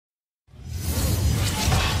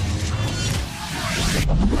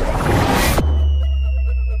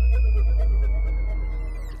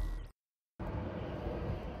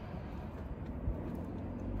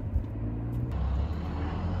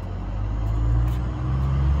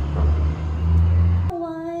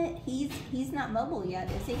not mobile yet,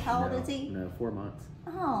 is he? How old is he? No, 4 months.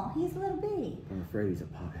 Oh, he's a little bitty. I'm afraid he's a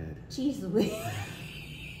pothead. Jeez Louise.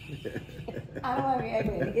 I don't want to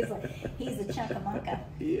be ugly. He's a chunk of monka.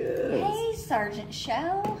 Yes. Hey, Sgt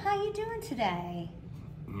Show. How you doing today?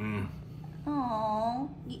 Oh,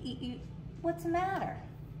 what's the matter?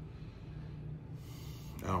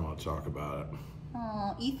 I don't want to talk about it.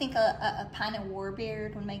 Oh, you think a pint of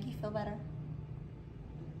Warbeard would make you feel better?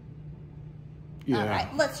 Yeah. All right,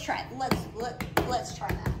 let's try it. Let's try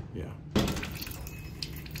that. Yeah.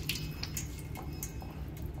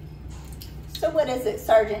 So what is it,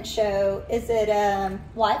 Sgt Show? Is it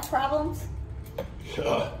wife problems?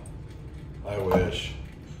 I wish.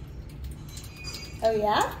 Oh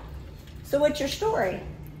yeah? So what's your story?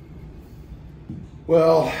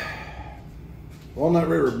 Well, Walnut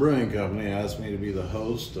River Brewing Company asked me to be the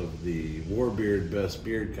host of the Warbeard Best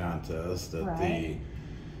Beard Contest at the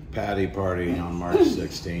Patty Party on March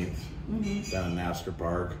 16th down in Nafzger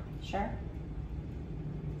Park. Sure.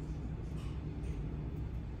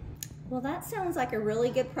 Well, that sounds like a really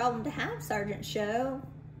good problem to have, Sgt Show.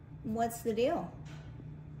 What's the deal?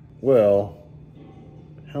 Well,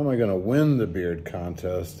 how am I going to win the beard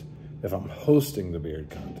contest if I'm hosting the beard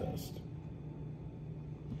contest?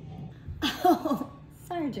 Oh,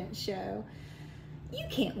 Sgt Show. You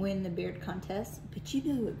can't win the beard contest, but you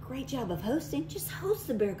do a great job of hosting. Just host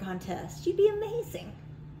the beard contest. You'd be amazing.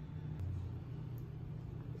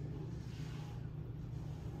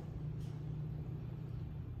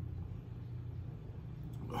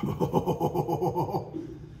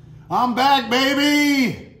 I'm back,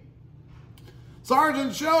 baby!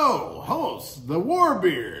 Sgt Show hosts the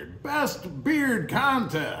Warbeard Best Beard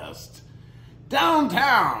Contest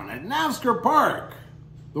downtown at Nafzger Park.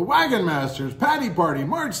 The Wagon Masters Patty Party,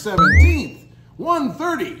 March 17th,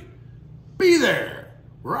 1:30. Be there.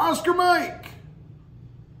 We're Oscar Mike.